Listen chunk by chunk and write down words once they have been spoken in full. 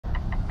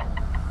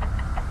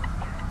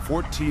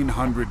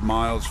1,400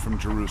 miles from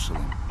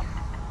Jerusalem,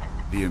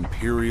 the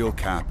imperial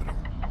capital,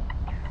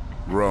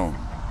 Rome.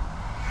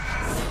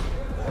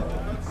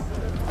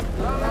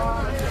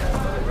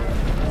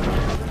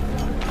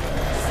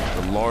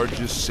 The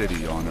largest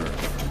city on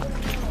Earth.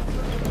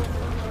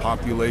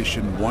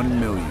 Population 1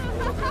 million.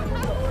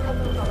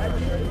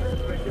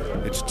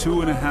 It's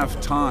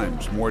 2.5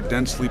 times more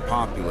densely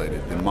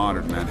populated than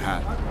modern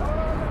Manhattan.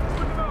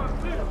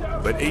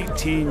 But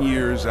 18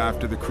 years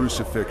after the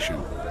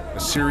crucifixion, a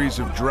series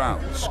of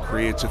droughts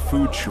creates a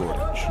food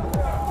shortage.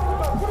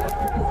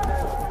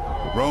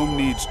 Rome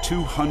needs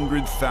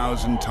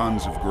 200,000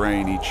 tons of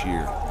grain each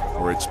year,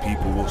 or its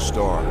people will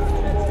starve.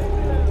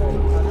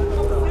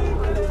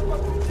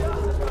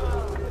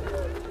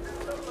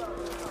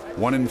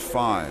 One in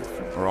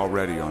 5 are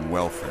already on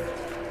welfare.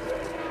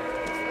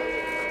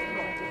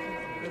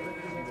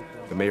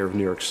 The mayor of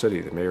New York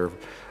City, the mayor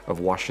of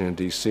Washington,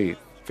 D.C.,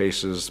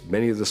 faces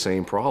many of the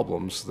same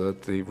problems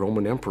that the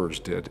Roman emperors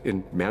did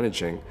in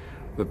managing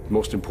the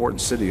most important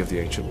city of the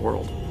ancient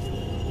world.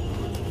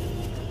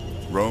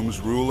 Rome's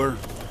ruler,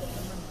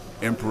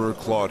 Emperor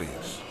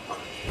Claudius.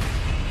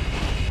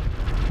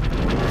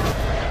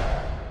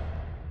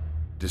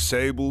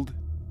 Disabled,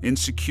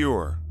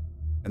 insecure,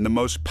 and the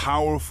most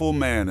powerful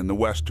man in the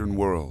Western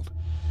world.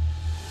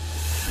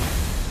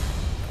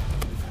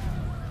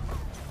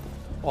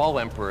 All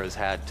emperors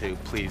had to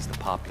please the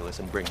populace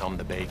and bring home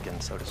the bacon,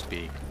 so to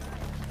speak.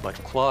 But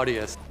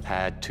Claudius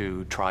had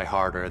to try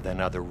harder than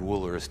other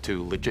rulers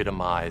to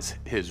legitimize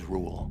his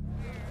rule.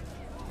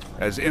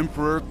 As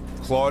emperor,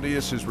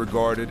 Claudius is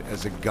regarded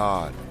as a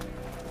god.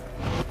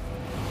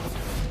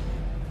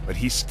 But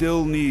he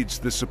still needs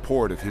the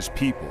support of his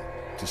people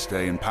to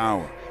stay in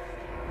power.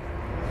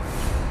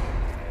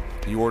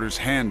 He orders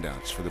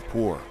handouts for the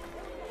poor.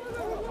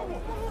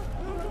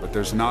 But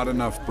there's not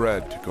enough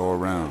bread to go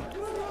around.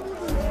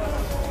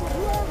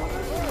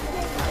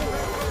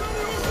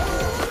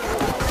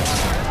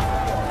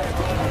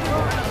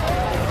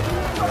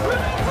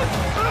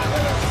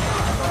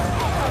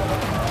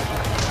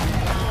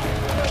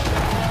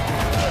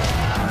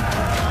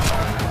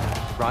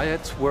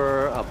 Riots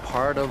were a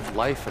part of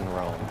life in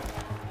Rome.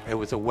 It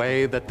was a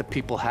way that the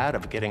people had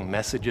of getting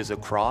messages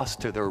across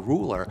to their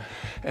ruler,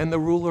 and the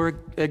ruler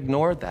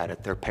ignored that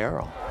at their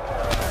peril.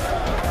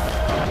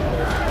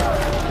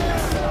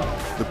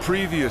 The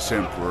previous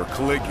emperor,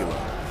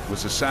 Caligula,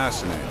 was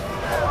assassinated.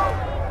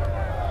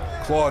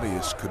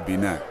 Claudius could be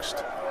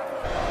next.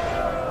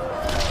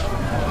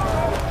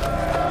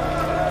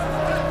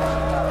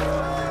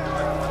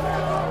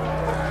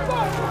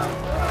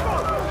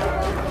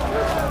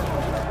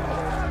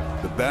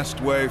 The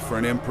best way for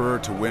an emperor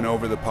to win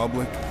over the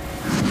public?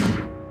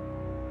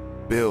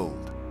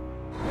 Build.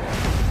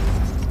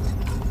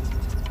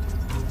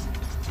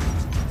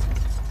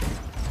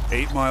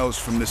 Eight miles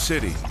from the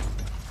city,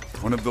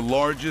 one of the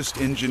largest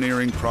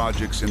engineering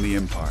projects in the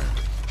empire.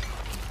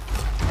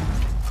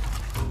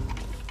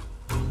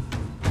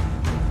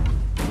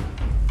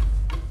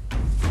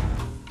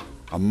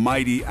 A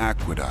mighty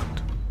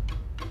aqueduct.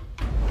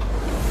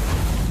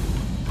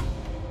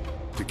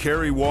 To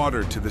carry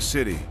water to the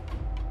city,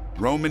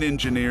 Roman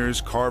engineers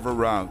carve a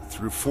route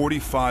through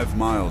 45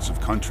 miles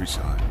of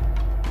countryside.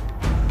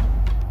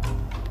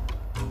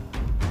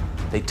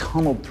 They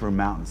tunneled through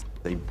mountains.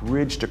 They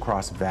bridged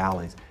across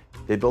valleys.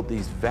 They built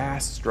these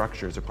vast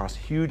structures across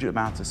huge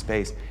amounts of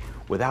space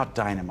without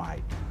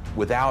dynamite,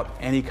 without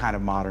any kind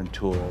of modern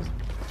tools.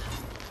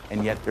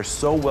 And yet they're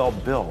so well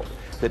built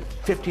that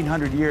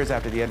 1,500 years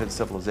after the end of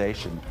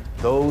civilization,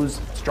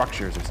 those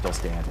structures are still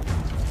standing.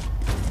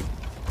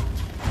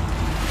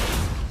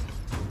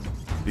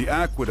 The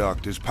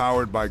aqueduct is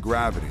powered by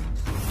gravity.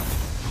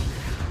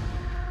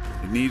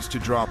 It needs to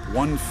drop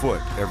 1 foot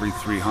every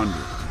 300.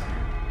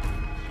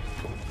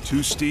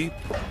 Too steep,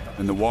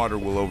 and the water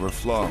will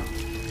overflow.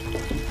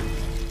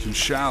 Too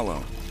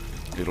shallow,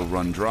 it'll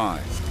run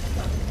dry.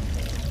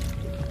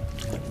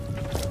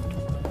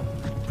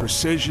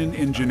 Precision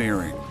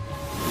engineering.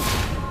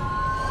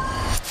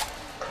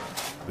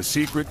 The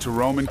secret to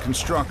Roman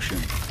construction.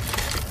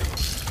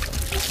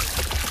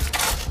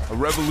 A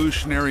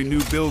revolutionary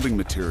new building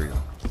material.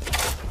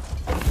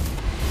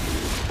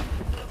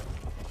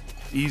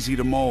 Easy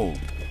to mold.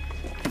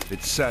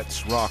 It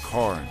sets rock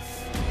hard.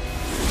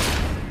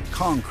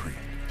 Concrete.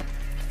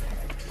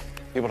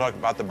 People talk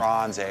about the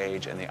Bronze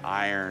Age and the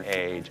Iron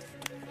Age,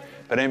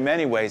 but in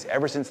many ways,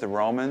 ever since the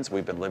Romans,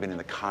 we've been living in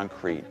the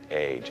concrete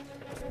age.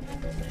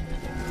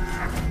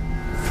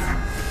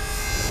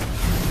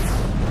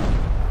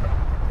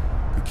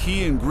 The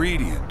key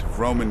ingredient of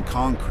Roman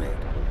concrete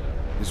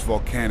is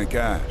volcanic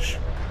ash,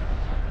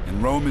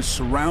 and Rome is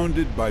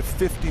surrounded by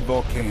 50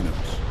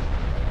 volcanoes.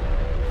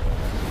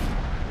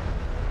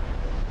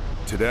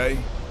 Today,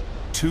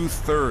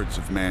 2/3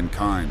 of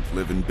mankind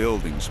live in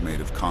buildings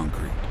made of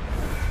concrete.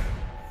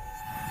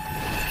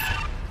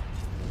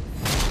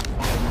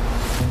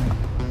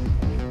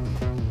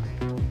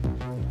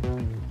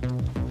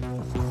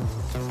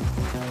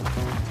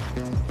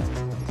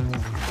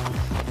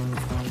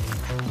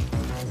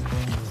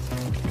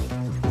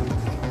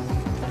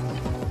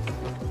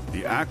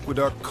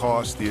 aqueduct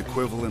cost the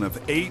equivalent of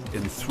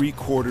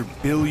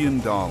 $8.75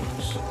 billion.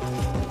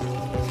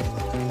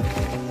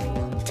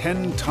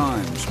 10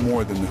 times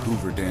more than the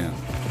Hoover Dam.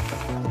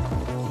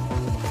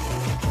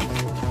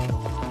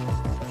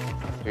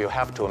 You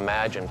have to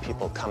imagine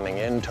people coming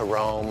into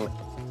Rome,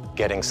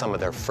 getting some of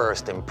their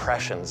first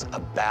impressions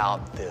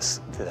about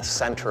this, the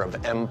center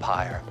of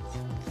empire,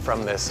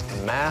 from this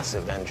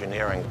massive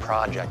engineering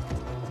project.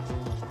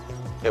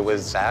 It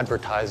was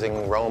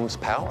advertising Rome's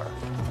power.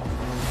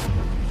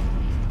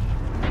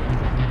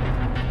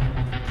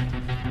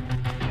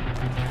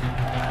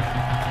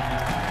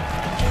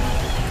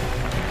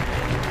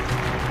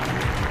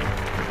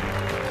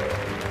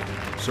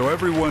 So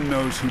everyone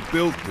knows who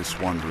built this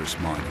wondrous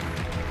monument.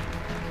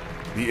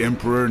 The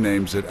emperor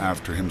names it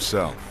after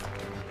himself.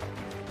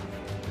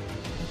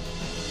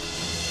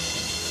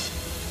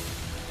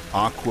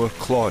 Aqua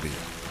Claudia,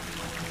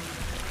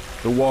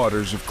 the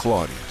waters of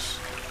Claudius.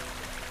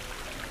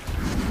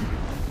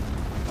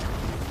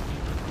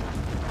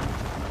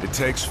 It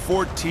takes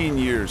 14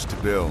 years to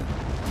build.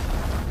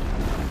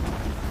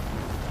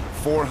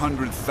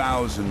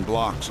 400,000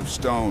 blocks of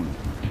stone.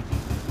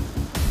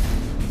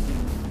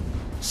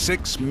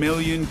 6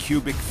 million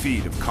cubic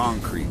feet of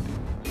concrete.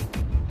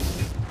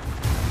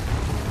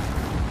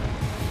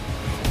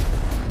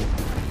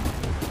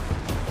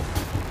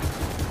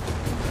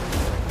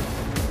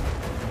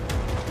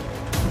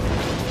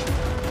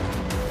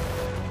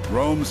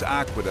 Rome's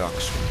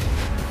aqueducts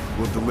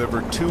will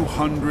deliver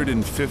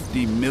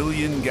 250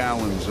 million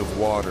gallons of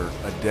water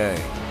a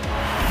day.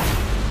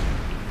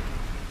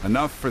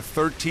 Enough for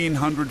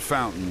 1,300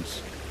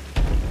 fountains,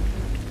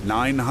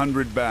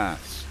 900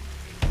 baths,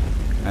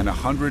 and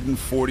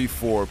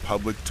 144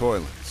 public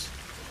toilets.